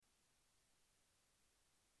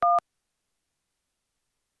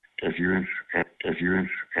if you're interested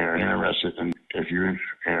in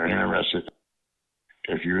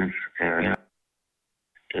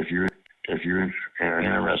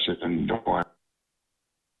doing,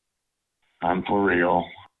 I'm for real.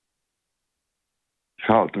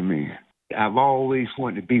 Talk to me. I've always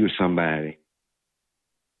wanted to be with somebody.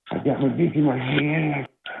 I got my dick in my hand.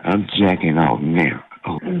 I'm jacking off now.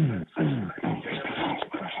 Oh.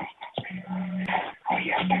 Oh,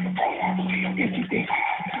 yes.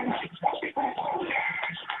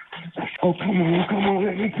 Oh, come on,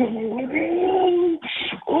 let me come on.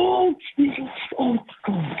 Oh, Jesus. Oh,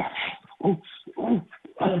 God.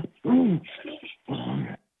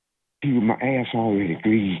 Dude, my ass already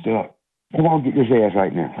greased up. Come on, get this ass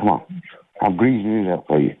right now. Come on. I'm greasing it up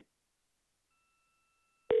for you.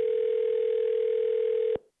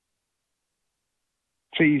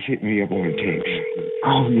 Please hit me up on the text.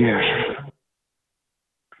 Oh, yes.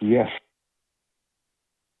 Yes.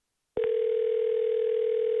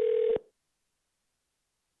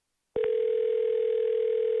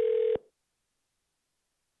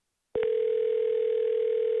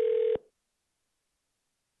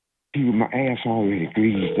 Dude, my ass already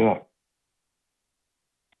greased up.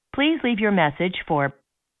 Please leave your message for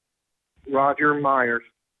Roger Myers.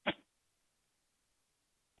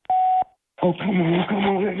 Oh, come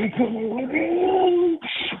on, let me come on.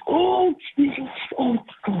 Oh, Jesus. Oh,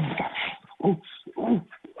 God. Oh, come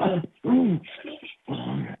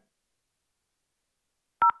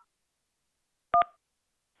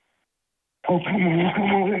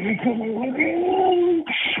on, let me come on.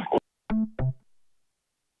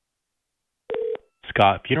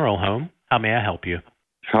 Scott Funeral Home, how may I help you?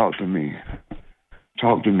 Talk to me.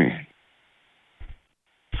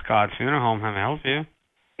 Scott Funeral Home, how may I help you?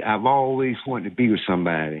 I've always wanted to be with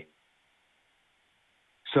somebody.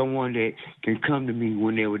 Someone that can come to me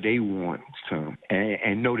whenever they want to come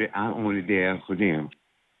and know that I'm only there for them.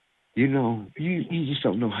 You know, you just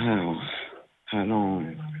don't know how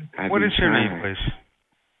long I've What been is your trying. name, please?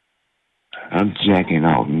 I'm jacking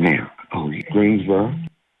off now. Oh, Greensboro.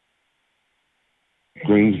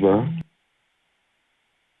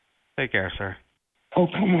 Take care, sir. Oh,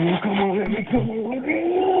 come on, let me come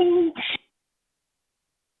on.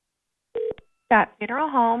 Scott Funeral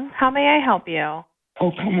Home, how may I help you?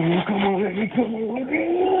 Oh, come on, let me come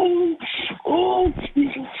on. Oh,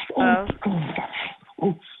 Jesus. Hello?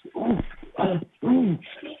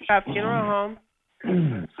 Scott Funeral Home.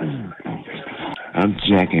 I'm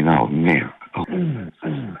jacking off now. Oh.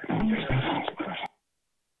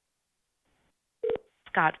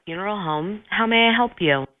 Scott Funeral Home, how may I help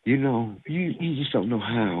you? You know, you just don't know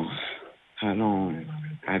how long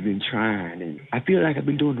I've been trying, and I feel like I've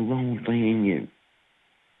been doing the wrong thing. And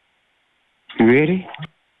you ready?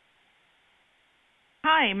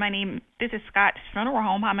 Hi, this is Scott Funeral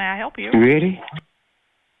Home. How may I help you? You ready?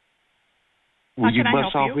 How Will you can I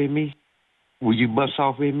bust help off you? with me? Will you bust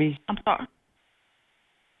off with me? I'm sorry.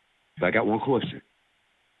 But I got one question.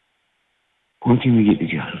 When can we get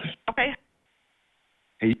together? Okay.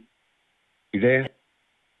 Hey, you there?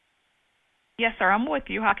 Yes, sir, I'm with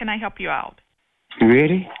you. How can I help you out? You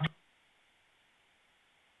ready?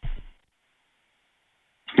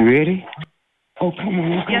 Oh, come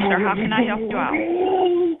on. Yes, sir, how can I help you out?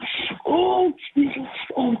 Oh, Jesus.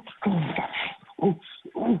 Oh, God.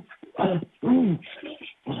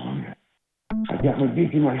 I got my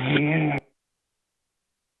dick in my hand.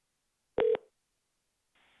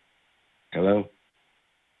 Hello?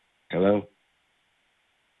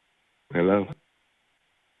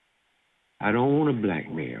 I don't want to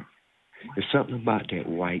blackmail. There's something about that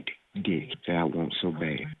white dick that I want so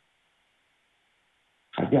bad.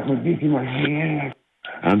 I got my dick in my hand.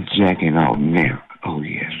 I'm jacking off now. Oh,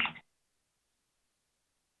 yes.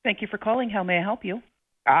 Thank you for calling. How may I help you?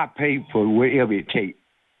 I pay for whatever it takes.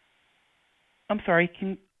 I'm sorry.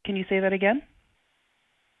 Can you say that again?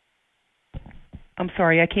 I'm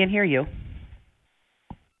sorry. I can't hear you.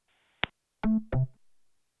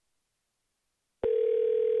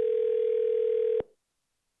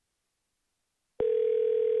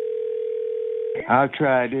 I've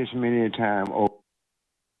tried this many times. Oh.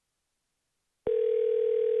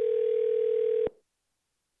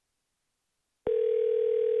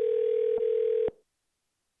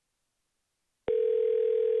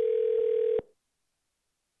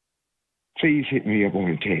 Please hit me up on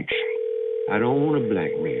the text. I don't want to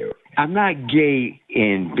blackmail. I'm not gay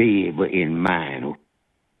in bed, but in mind.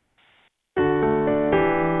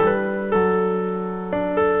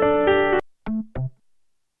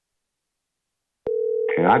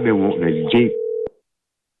 And I've been wanting a dick.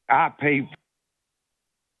 I pay.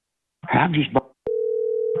 I'm just about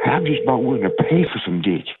willing to pay for some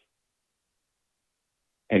dick.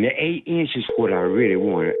 And the 8 inch is what I really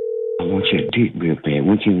wanted. I want your dick real bad.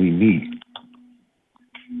 When can we meet?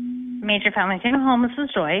 Major Family Funeral Home, this is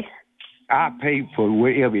Joy. I'll pay for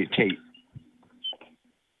whatever it takes.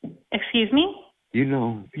 Excuse me? You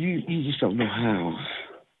know, you just don't know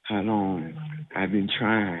how long I've been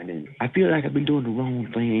trying, and I feel like I've been doing the wrong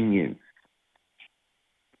thing.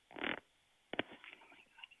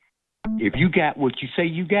 And if you got what you say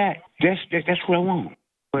you got, that's what I want.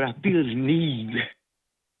 But I feel the need.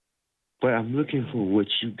 But I'm looking for what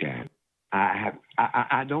you got.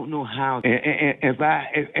 I don't know how. And if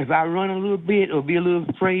I run a little bit or be a little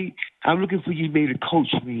afraid, I'm looking for you to be able to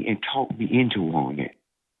coach me and talk me into on it.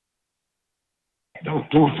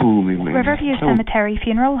 Don't fool me, man. Riverview Cemetery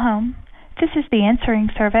Funeral Home. This is the answering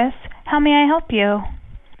service. How may I help you?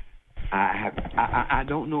 I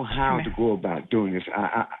don't know how to go about doing this.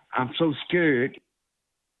 I'm so scared.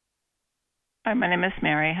 Hi, my name is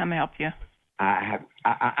Mary. How may I help you?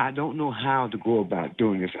 I don't know how to go about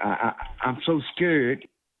doing this. I'm so scared.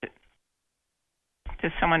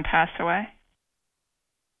 Did someone pass away?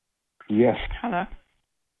 Yes. Hello.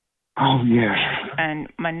 Oh, yes. And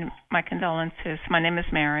my condolences. My name is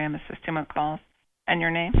Mary. I'm assisting with calls. And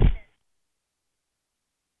your name?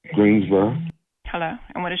 Greensboro. Hello.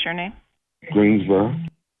 And what is your name? Greensboro.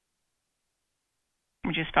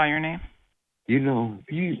 Would you spell your name? You know,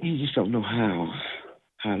 you just don't know how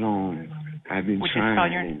long I've been Would trying. You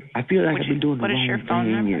spell your name? I feel like I've been doing the wrong thing. What is your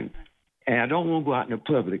phone number? And I don't want to go out in the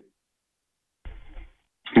public.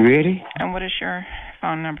 You ready? And what is your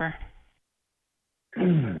phone number?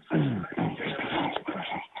 Hello.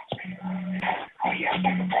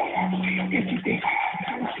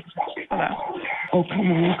 Oh,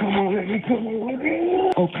 come on, let me come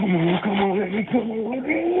on. Oh, come on, let me come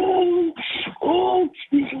on. Oh,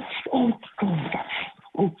 Jesus. Oh, God.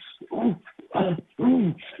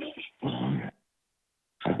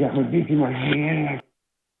 I got my dick in my hand.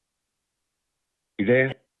 You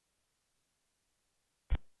there?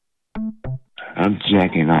 I'm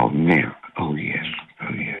jacking off now. Oh, yes.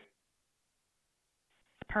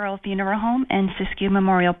 Pearl Funeral Home and Siskiyou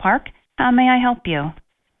Memorial Park. How may I help you?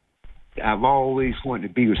 I've always wanted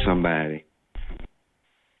to be with somebody.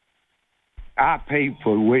 I pay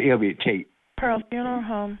for whatever it takes. Pearl Funeral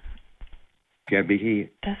Home. Got big head.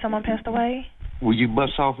 Has someone passed away? Will you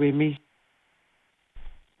bust off with me?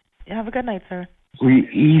 Have a good night, sir. Real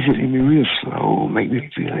easy, let me real slow. Make me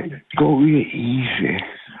feel it. Go real easy.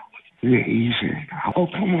 Real easy. Oh,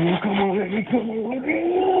 come on, let me come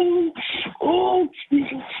on. Oh,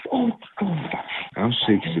 Jesus. Oh, God. I'm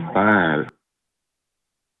 65.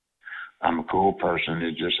 I'm a cool person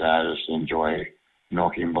that I just enjoy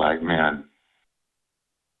milking black men.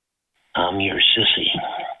 I'm your sissy.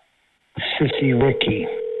 Sissy Ricky.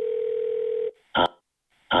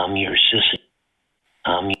 I'm your sissy.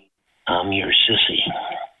 I'm your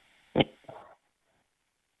sissy.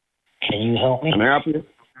 Can you help me? Can I help you?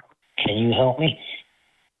 Can you help me?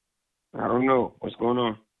 I don't know. What's going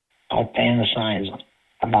on? I fantasize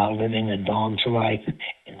about living a dog's life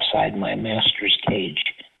inside my master's cage.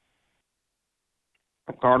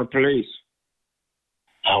 I'll call the police.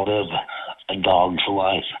 I live a dog's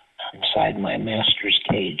life inside my master's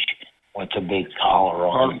cage with a big collar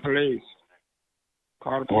on. Call the police.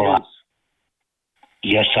 Call the police. Well,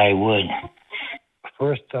 yes, I would.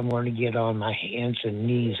 First, I want to get on my hands and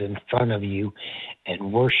knees in front of you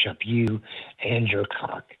and worship you and your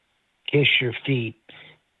cock. Kiss your feet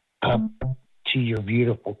up to your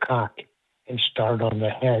beautiful cock and start on the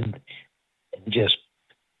head and just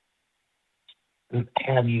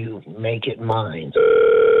have you make it mine.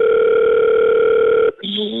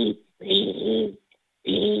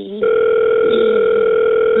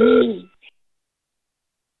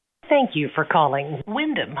 Thank you for calling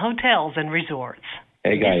Wyndham Hotels and Resorts.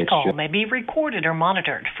 Hey guys, this call may be recorded or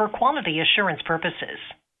monitored for quality assurance purposes.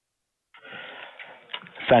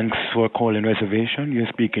 Thanks for calling reservation. You're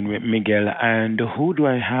speaking with Miguel, and who do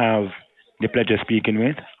I have the pleasure of speaking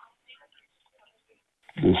with?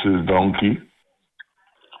 This is Donkey.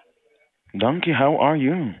 Donkey, how are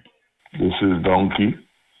you? This is Donkey.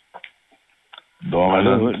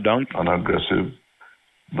 Dominant, Donkey. Unaggressive,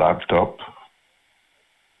 black top,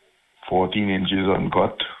 14 inches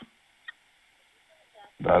uncut.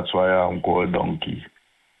 That's why I'm called Donkey.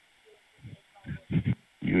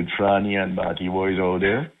 You tranny and batty boys out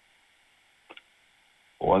there,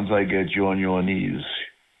 once I get you on your knees,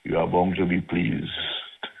 you are bound to be pleased.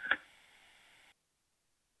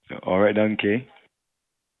 All right, Donkey.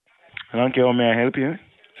 Donkey, how may I help you?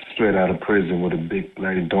 Straight out of prison with a big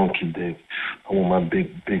bloody donkey dick. I want my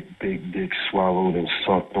big dick swallowed and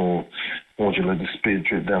sucked on want you to let the spit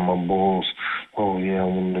drip down my balls. Oh, yeah, I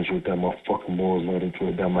want to let you drip down my fucking balls, let it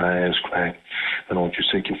drip down my ass crack. And I want you to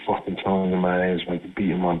stick your fucking tongue in my ass like you're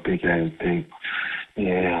beating my big ass dick.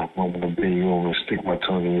 Yeah, I want to be you. I want to stick my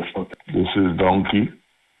tongue in your fucking... This is Donkey.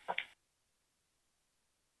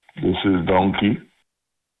 This is Donkey.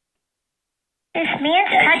 This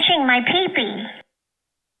man's touching my pee-pee.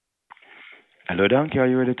 Hello, Donkey. Are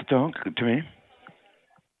you ready to talk to me?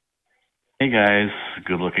 Hey guys,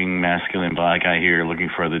 good-looking masculine black guy here looking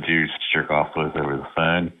for other dudes to jerk off with over the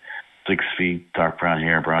phone. 6 feet, dark brown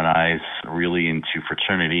hair, brown eyes, really into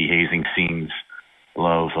fraternity hazing scenes.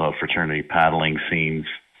 Love fraternity paddling scenes.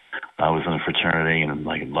 I was in a fraternity and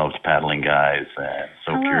loved paddling guys. And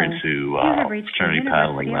so if you're into fraternity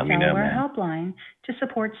paddling, let me know, man. Helpline to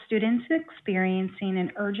support students experiencing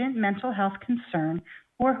an urgent mental health concern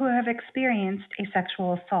or who have experienced a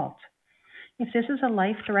sexual assault. If this is a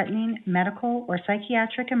life-threatening medical or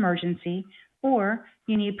psychiatric emergency, or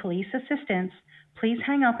you need police assistance, please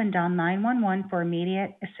hang up and dial 911 for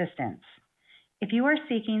immediate assistance. If you are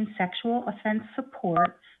seeking sexual offense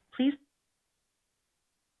support, please...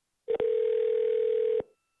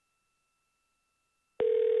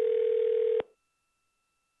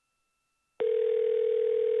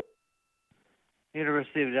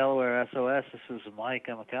 University of Delaware SOS, this is Mike.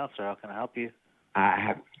 I'm a counselor. How can I help you?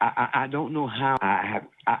 I don't know how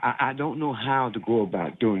I don't know how to go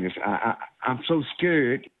about doing this. I'm so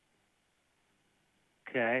scared.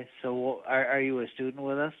 Okay, so are you a student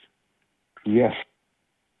with us? Yes.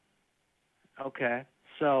 Okay,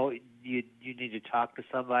 so you need to talk to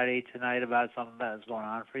somebody tonight about something that's going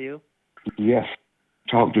on for you? Yes.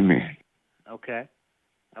 Talk to me. Okay.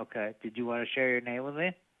 Did you want to share your name with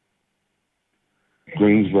me?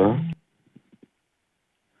 Greensboro.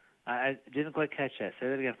 I didn't quite catch that. Say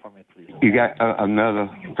that again for me, please. You got another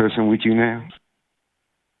person with you now?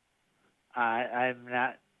 I'm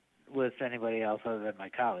not with anybody else other than my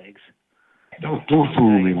colleagues. Don't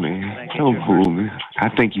fool me, man. Don't fool me. I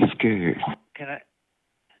think you're scared. Can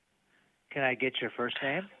I get your first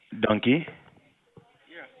name? Donkey.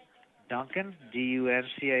 Duncan?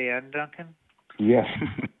 D-U-N-C-A-N, Duncan? Yes.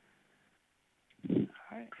 All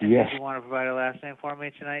right. And yes. Do you want to provide a last name for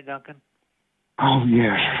me tonight, Duncan? Oh,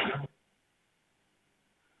 yes.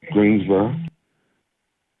 Greensboro.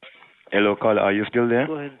 Hello, caller. Are you still there?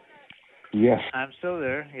 Go ahead. Yes. I'm still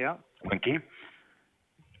there, yeah. Donkey.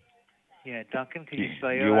 Yeah, Duncan, can you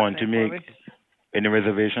spell your You last want to name make for me? any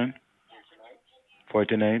reservation for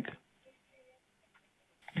tonight?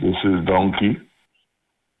 This is Donkey.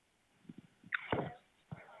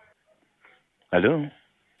 Hello?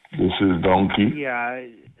 This is Donkey. Yeah.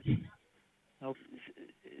 Okay.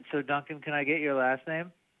 So, Duncan, can I get your last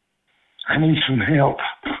name? I need some help.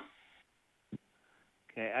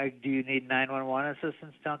 Okay. Do you need 911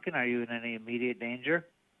 assistance, Duncan? Are you in any immediate danger?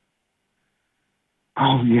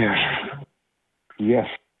 Oh, yes. Yes.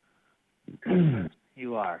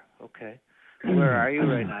 You are. Okay. Where are you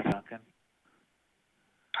right now, Duncan?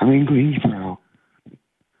 I'm in Greensboro.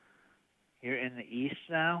 You're in the east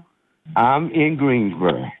now? I'm in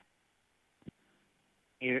Greensboro.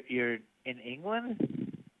 You're in England?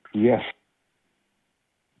 Yes.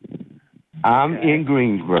 I'm in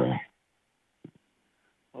Greensboro.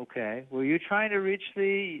 Okay. Were you trying to reach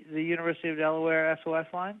the University of Delaware SOS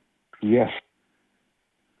line? Yes.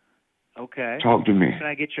 Okay. Talk to me. Can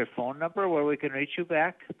I get your phone number where we can reach you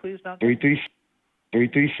back, please, Duncan?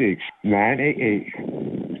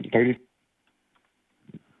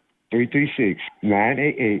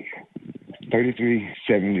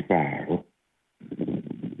 336-988-3375.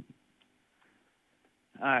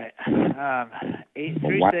 All right.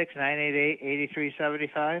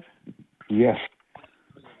 836-988-8375? Yes.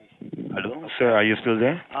 Hello, sir. Are you still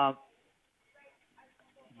there?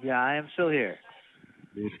 Yeah, I am still here.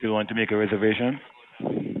 Do you still want to make a reservation?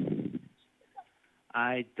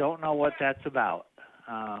 I don't know what that's about.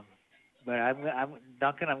 But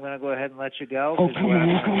Duncan, I'm going to go ahead and let you go. Oh, come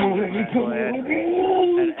on, let me come ahead and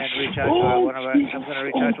reach out to I'm going to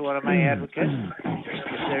reach out to one of my advocates.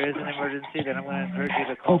 If there is an emergency, then I'm going to encourage you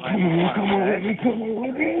to call 911. Let me come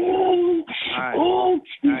on. All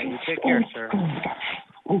right, you take care, sir.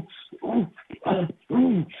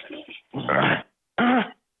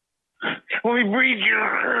 Let me breathe you.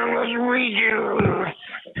 Let's breathe you.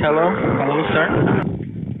 Hello, sir.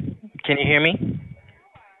 Can you hear me?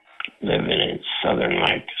 Living in southern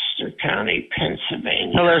Lancaster County,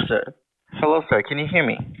 Pennsylvania. Hello, sir. Can you hear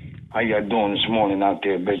me? How y'all doing this morning out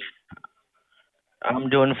there, bitch? I'm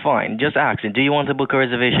doing fine. Just asking, do you want to book a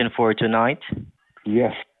reservation for tonight?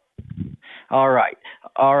 Yes. All right.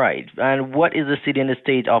 All right. And what is the city and the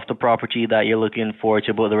state of the property that you're looking for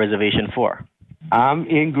to book the reservation for? I'm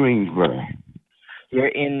in Greensboro. You're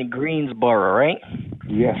in Greensboro, right?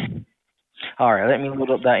 Yes. All right. Let me load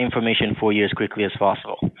up that information for you as quickly as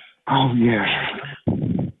possible. Oh, yes. All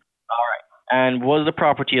right. And was the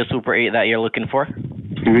property a Super 8 that you're looking for?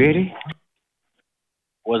 You ready?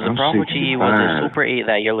 Was the I'm property 65. was a Super 8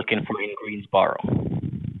 that you're looking for in Greensboro?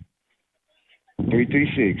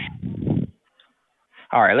 336.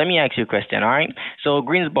 All right, let me ask you a question, all right? So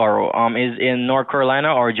Greensboro is in North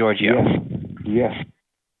Carolina or Georgia? Yes.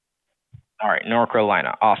 All right, North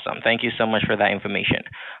Carolina. Awesome. Thank you so much for that information.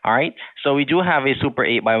 All right, so we do have a Super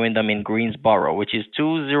 8 by Wyndham in Greensboro, which is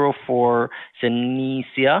 204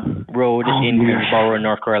 Senecia Road in Greensboro,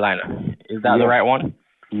 North Carolina. Is that the right one?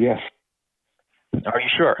 Yes. Are you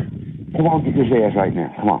sure? Come on, get this ass right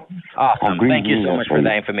now. Come on. Awesome. Thank you so much for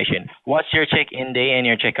that information. What's your check-in day and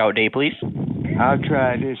your check-out day, please? I've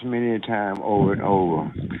tried this many times over and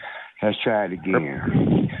over. Let's try it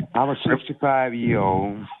again. I'm a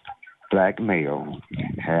 65-year-old black male.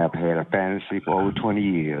 Have had a fantasy for over 20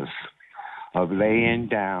 years of laying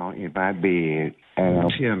down in my bed.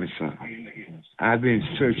 And tell me something. I've been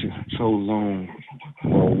searching so long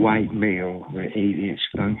for a white male with an 8-inch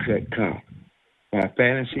uncut cock. My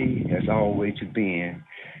fantasy has always been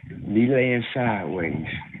me laying sideways,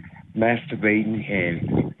 masturbating,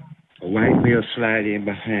 and a white male slide in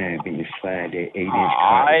behind me and slide that 8-inch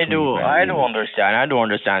cock. I do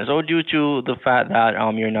understand. So due to the fact that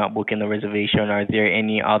you're not booking the reservation, are there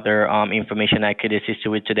any other information I could assist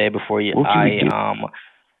you with today before you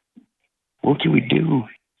What can we do?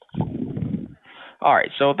 All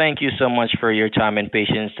right, so thank you so much for your time and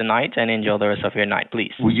patience tonight, and enjoy the rest of your night,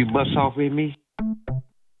 please. Will you bust off with me?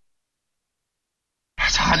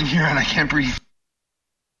 It's hot in here and I can't breathe.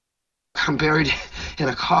 I'm buried in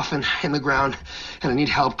a coffin in the ground and I need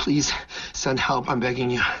help. Please send help. I'm begging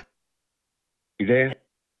you. You there?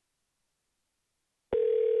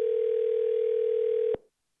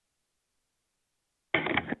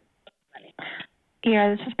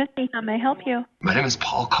 Yeah, this is Misty. How may I help you? My name is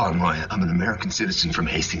Paul Conroy. I'm an American citizen from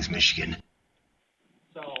Hastings, Michigan.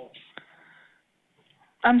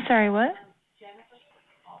 I'm sorry, what?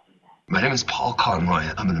 My name is Paul Conroy.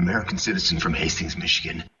 I'm an American citizen from Hastings,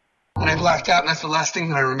 Michigan. And I blacked out, and that's the last thing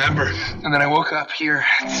that I remember. And then I woke up here,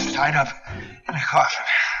 tied up in a coffin.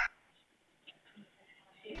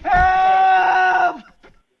 Help!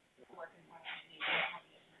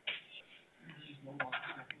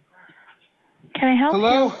 Can I help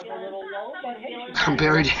Hello? you? I'm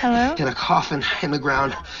buried Hello? in a coffin in the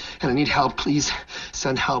ground, and I need help. Please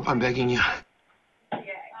send help. I'm begging you.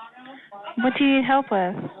 What do you need help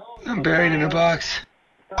with? I'm buried in a box.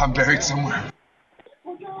 I'm buried somewhere.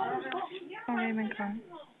 Oh, wait, my God.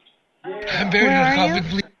 I'm buried in a coffin,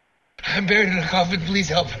 please. I'm buried in a coffin. Please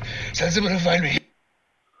help. Send someone to find me.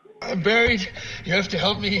 I'm buried. You have to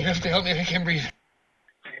help me. You have to help me. I can't breathe.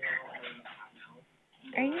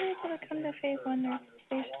 Are you able to come to phase 1 nurse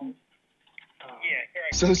station?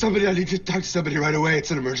 So somebody, I need to talk to somebody right away.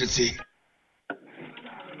 It's an emergency.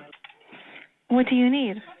 What do you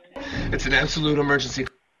need? It's an absolute emergency.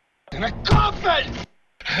 In a coffin!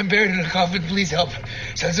 I'm buried in a coffin. Please help.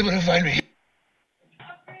 Send someone to find me.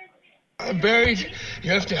 I'm buried.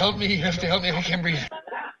 You have to help me. You have to help me. I can't breathe.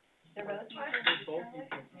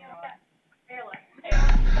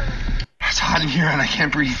 It's hot in here and I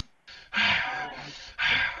can't breathe.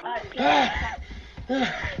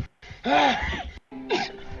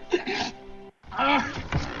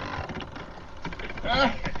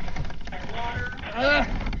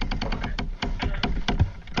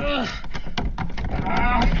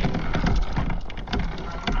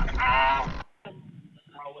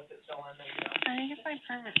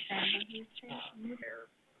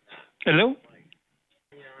 Hello?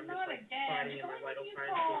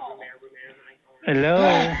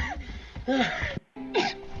 Hello?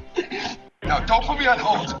 No, don't put me on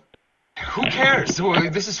hold. Who cares?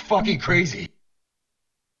 This is fucking crazy.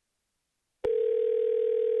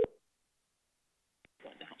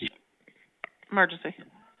 Emergency.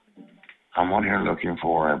 I'm on here looking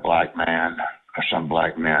for a black man or some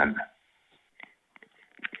black men.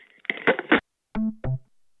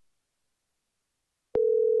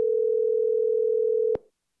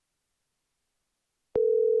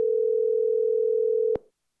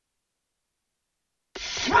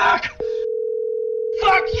 Fuck!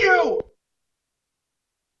 Fuck you!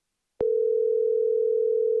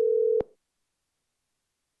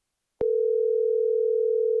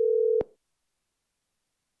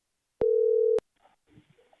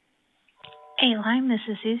 Hey, Lime, this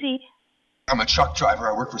is Susie. I'm a truck driver.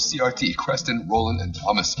 I work for CRT, Creston, Roland, and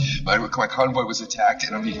Thomas. My convoy was attacked,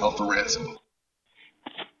 and I'm being held for ransom.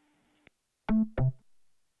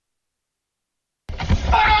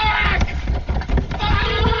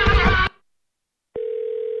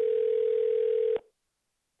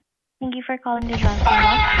 Thank you for calling the Johnson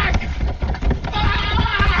Law.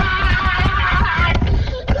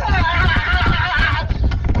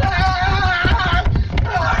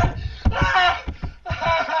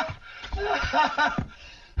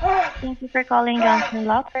 Thank you for calling Johnson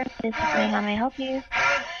Law Firm. This is May. How may I help you?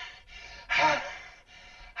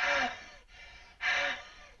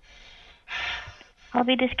 I'll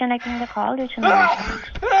be disconnecting the call due to no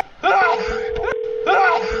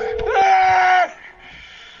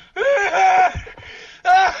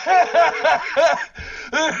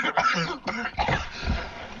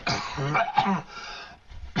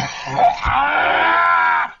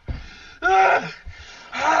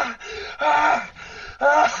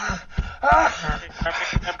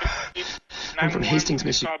I'm from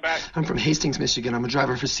Hastings, Michigan. I'm a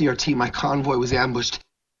driver for CRT. My convoy was ambushed.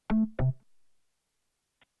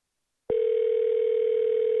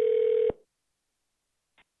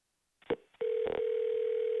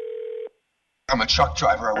 I'm a truck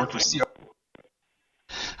driver. I work for CRT.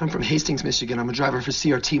 I'm from Hastings, Michigan. I'm a driver for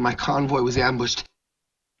CRT. My convoy was ambushed.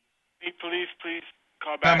 Hey, police, please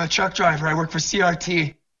call back. I'm a truck driver. I work for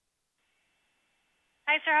CRT.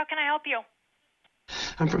 Hi, sir. How can I help you?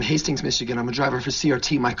 I'm from Hastings, Michigan. I'm a driver for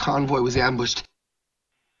CRT. My convoy was ambushed.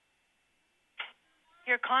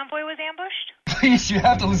 Your convoy was ambushed? Please, you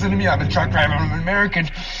have to listen to me. I'm a truck driver. I'm an American.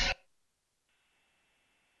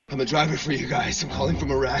 I'm a driver for you guys. I'm calling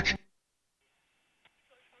from Iraq.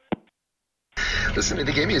 Listen,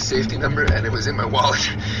 they gave me a safety number, and it was in my wallet.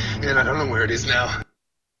 And I don't know where it is now.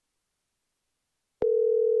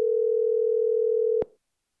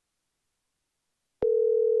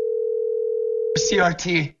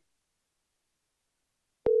 CRT.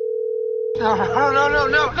 No.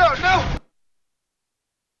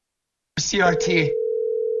 CRT.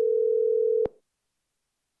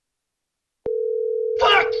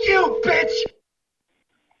 Fuck you, bitch!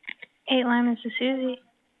 8 line, this is Susie.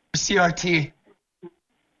 CRT.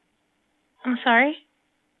 I'm sorry?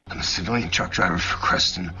 I'm a civilian truck driver for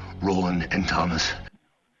Creston, Roland, and Thomas.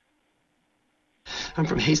 I'm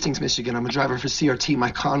from Hastings, Michigan. I'm a driver for CRT. My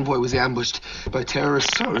convoy was ambushed by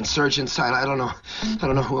terrorists or insurgents. I don't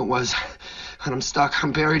know who it was. And I'm stuck.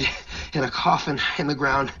 I'm buried in a coffin in the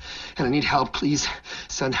ground. And I need help. Please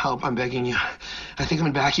send help. I'm begging you. I think I'm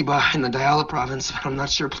in Bakiba in the Diyala province, but I'm not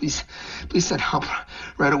sure. Please send help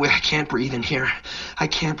right away. I can't breathe in here. I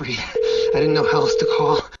can't breathe. I didn't know how else to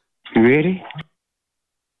call. You ready?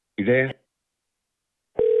 You there?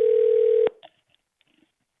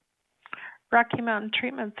 Rocky Mountain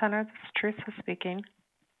Treatment Center. This is Teresa speaking.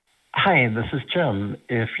 Hi, this is Jim.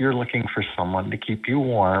 If you're looking for someone to keep you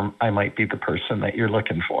warm, I might be the person that you're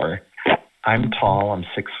looking for. I'm tall. I'm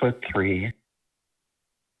 6'3".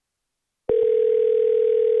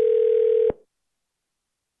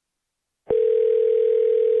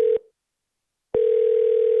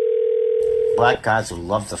 Black guys who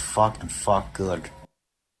love to fuck and fuck good.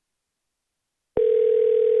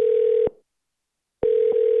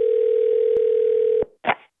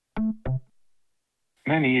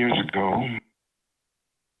 Many years ago.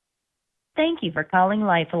 Thank you for calling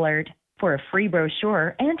Life Alert. For a free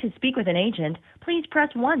brochure and to speak with an agent, please press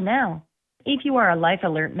 1 now. If you are a Life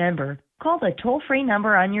Alert member, call the toll-free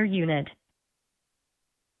number on your unit.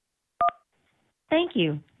 Thank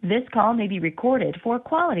you. This call may be recorded for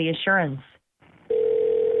quality assurance.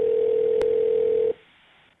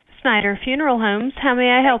 Snyder Funeral Homes, how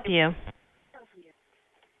may I help you?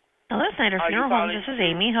 Hello, Snyder Funeral Homes. This is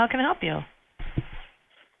Amy. How can I help you?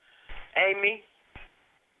 Amy?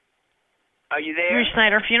 Are you there? You're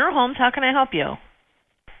Snyder Funeral Homes. How can I help you?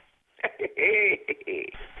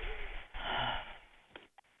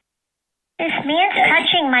 This man's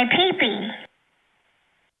touching my pee-pee.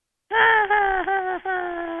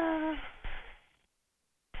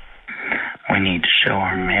 We need to show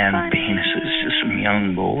our man penises to some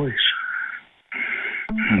young boys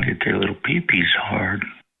and get their little pee-pees hard.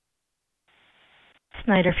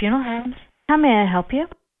 Snyder Funeral Homes, how may I help you?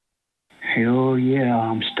 Hell yeah,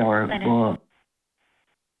 I'm starved up.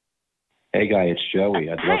 Hey guy, it's Joey.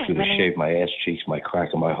 I'd love you to shave my ass cheeks, my crack,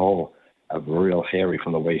 and my hole. I'm real hairy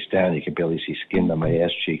from the waist down. You can barely see skin on my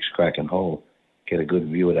ass cheeks, crack, and hole. Get a good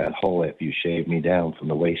view of that hole after you shave me down from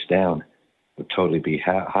the waist down. Would totally be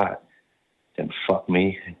hot. Then fuck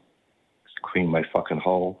me, cream my fucking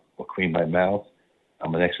hole, or cream my mouth.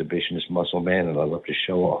 I'm an exhibitionist muscle man, and I love to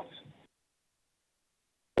show off.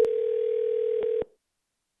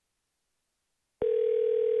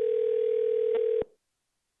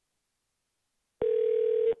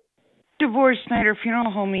 Divorce Snyder Funeral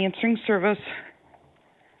Home answering service.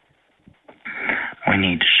 We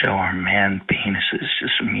need to show our man penises to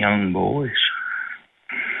some young boys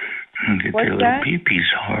and get What's their little that? peepees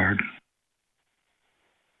hard.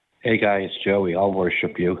 Hey, guy, it's Joey. I'll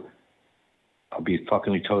worship you. I'll be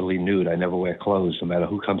fucking totally nude. I never wear clothes. No matter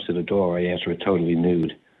who comes to the door, I answer it totally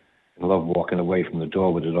nude. I love walking away from the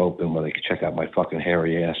door with it open where they can check out my fucking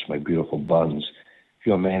hairy ass, my beautiful buns. If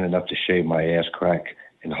you're man enough to shave my ass crack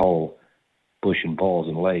and hole, bush and balls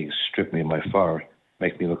and legs, strip me of my fur,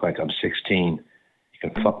 make me look like I'm 16, you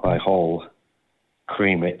can fuck my hole,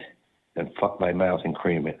 cream it, then fuck my mouth and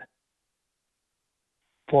cream it.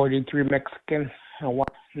 43 Mexican, and one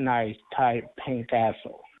nice tight pink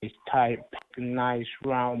asshole. Nice tight, nice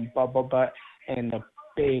round bubble butt, and a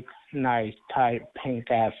big, nice tight pink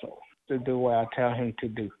asshole to do what I tell him to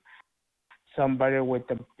do. Somebody with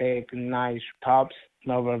the big, nice tops,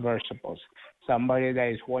 no reversibles. Somebody that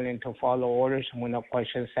is willing to follow orders with no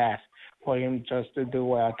questions asked, for him just to do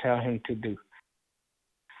what I tell him to do.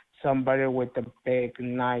 Somebody with the big,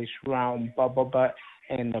 nice round bubble butt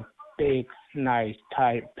and a big, nice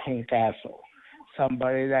tight pink asshole.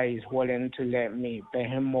 Somebody that is willing to let me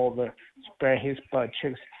bend him over, spread his butt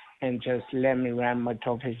cheeks, and just let me ram my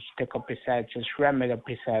topic, stick up his ass, just ram it up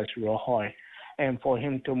his ass real hard. And for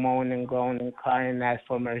him to moan and groan and cry and ask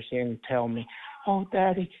for mercy and tell me, oh,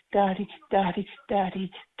 daddy, daddy, daddy,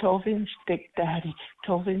 daddy, 12-inch stick, daddy,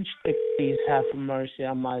 12-inch stick, please have mercy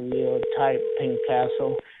on my little tight pink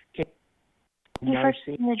castle.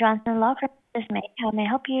 Mercy. The Johnson Law Firm. This May. How may I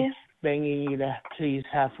help you? Begging you to please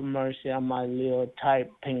have mercy on my little tight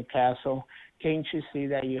pink castle. Can't you see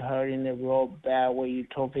that you're hurting it real bad with your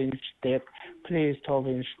 12-inch stick? Please,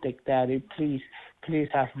 12-inch stick, daddy, please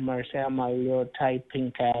have mercy on my little tight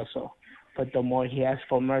pink castle. But the more he asks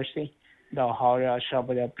for mercy, the harder I'll shove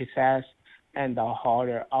it up his ass, and the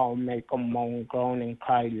harder I'll make him moan, groan, and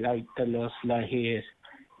cry like the little slut he is.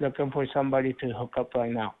 Looking for somebody to hook up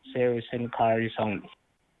right now. Serious inquiries only.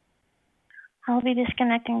 I'll be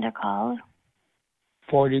disconnecting the call.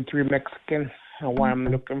 43 Mexican, and what I'm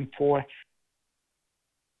looking for.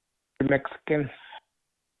 Mexican.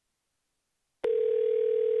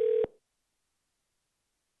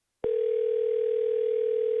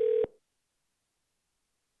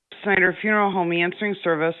 Snyder Funeral Home answering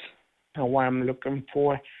service. And what I'm looking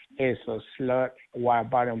for is a slut, white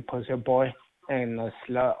bottom pussy boy, and a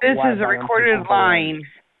slut. This is a recorded line.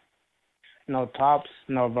 No tops,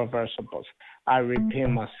 no reversibles. I repeat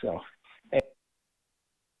myself.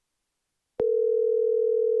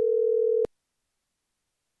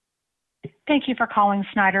 Thank you for calling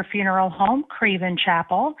Snyder Funeral Home, Creven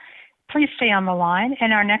Chapel. Please stay on the line,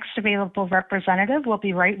 and our next available representative will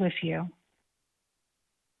be right with you.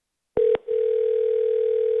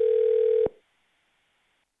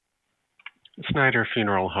 Snyder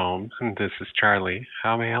Funeral Home, this is Charlie.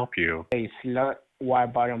 How may I help you? A slut,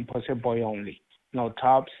 white bottom pussy boy only. No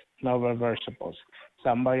tops, no reversibles.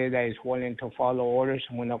 Somebody that is willing to follow orders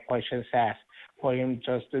with no questions asked, for him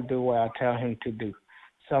just to do what I tell him to do.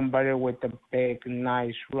 Somebody with a big,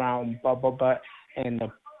 nice, round bubble butt and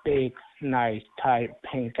a big, nice, tight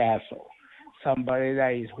pink asshole. Somebody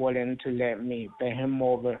that is willing to let me bend him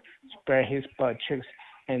over, spread his butt cheeks,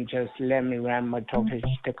 and just let me ram my topic,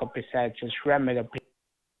 stick up his ass, just ram it up.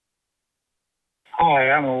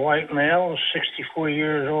 Hi, I'm a white male, 64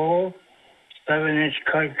 years old, 7-inch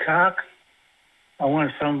cut cock. I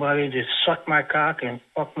want somebody to suck my cock and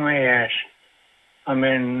fuck my ass. I'm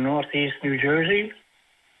in northeast New Jersey,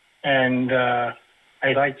 and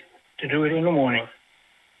I'd like to do it in the morning.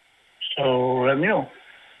 So let me know.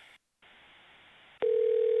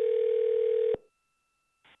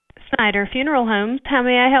 Snyder Funeral Homes, how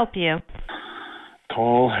may I help you?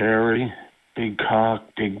 Tall, hairy, big cock,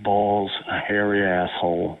 big balls, a hairy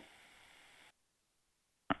asshole.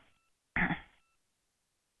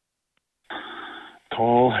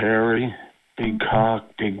 Tall, hairy, big cock,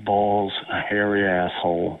 big balls, a hairy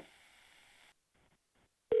asshole.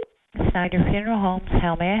 Snyder Funeral Homes,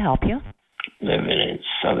 how may I help you? Living in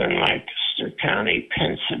southern Lancaster County,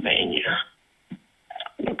 Pennsylvania.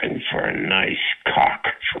 Looking for a nice cock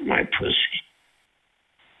for my pussy.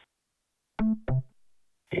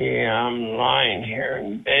 Yeah, I'm lying here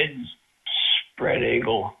in bed, spread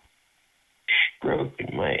eagle,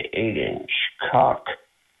 stroking my 8-inch cock,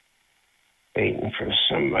 waiting for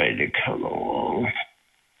somebody to come along,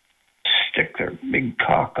 stick their big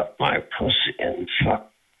cock up my pussy and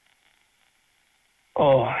fuck.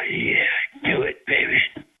 Oh, yeah, do it, baby.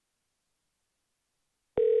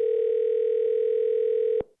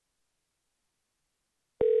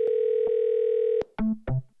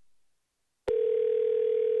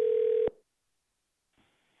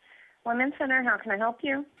 Women's Center, how can I help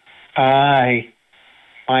you? Hi,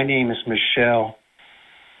 my name is Michelle,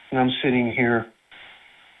 and I'm sitting here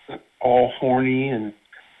all horny and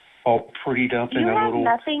all prettied up in a little You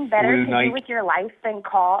have nothing better blue to night. do with your life than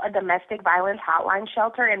call a domestic violence hotline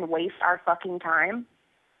shelter and waste our fucking time?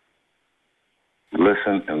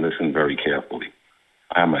 Listen and listen very carefully.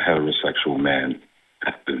 I am a heterosexual man.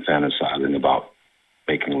 I've been fantasizing about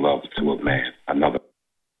making love to a man. Another.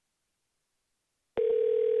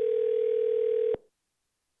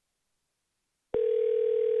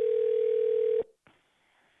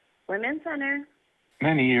 Women's Center.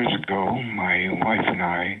 Many years ago, my wife and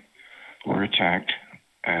I were attacked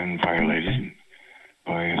and violated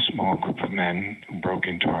by a small group of men who broke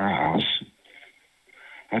into our house.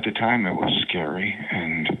 At the time, it was scary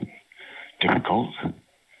and difficult,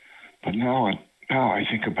 but now I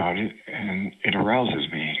think about it, and it arouses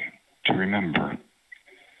me to remember.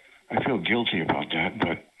 I feel guilty about that,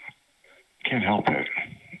 but can't help it.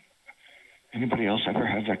 Anybody else ever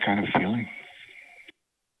had that kind of feeling?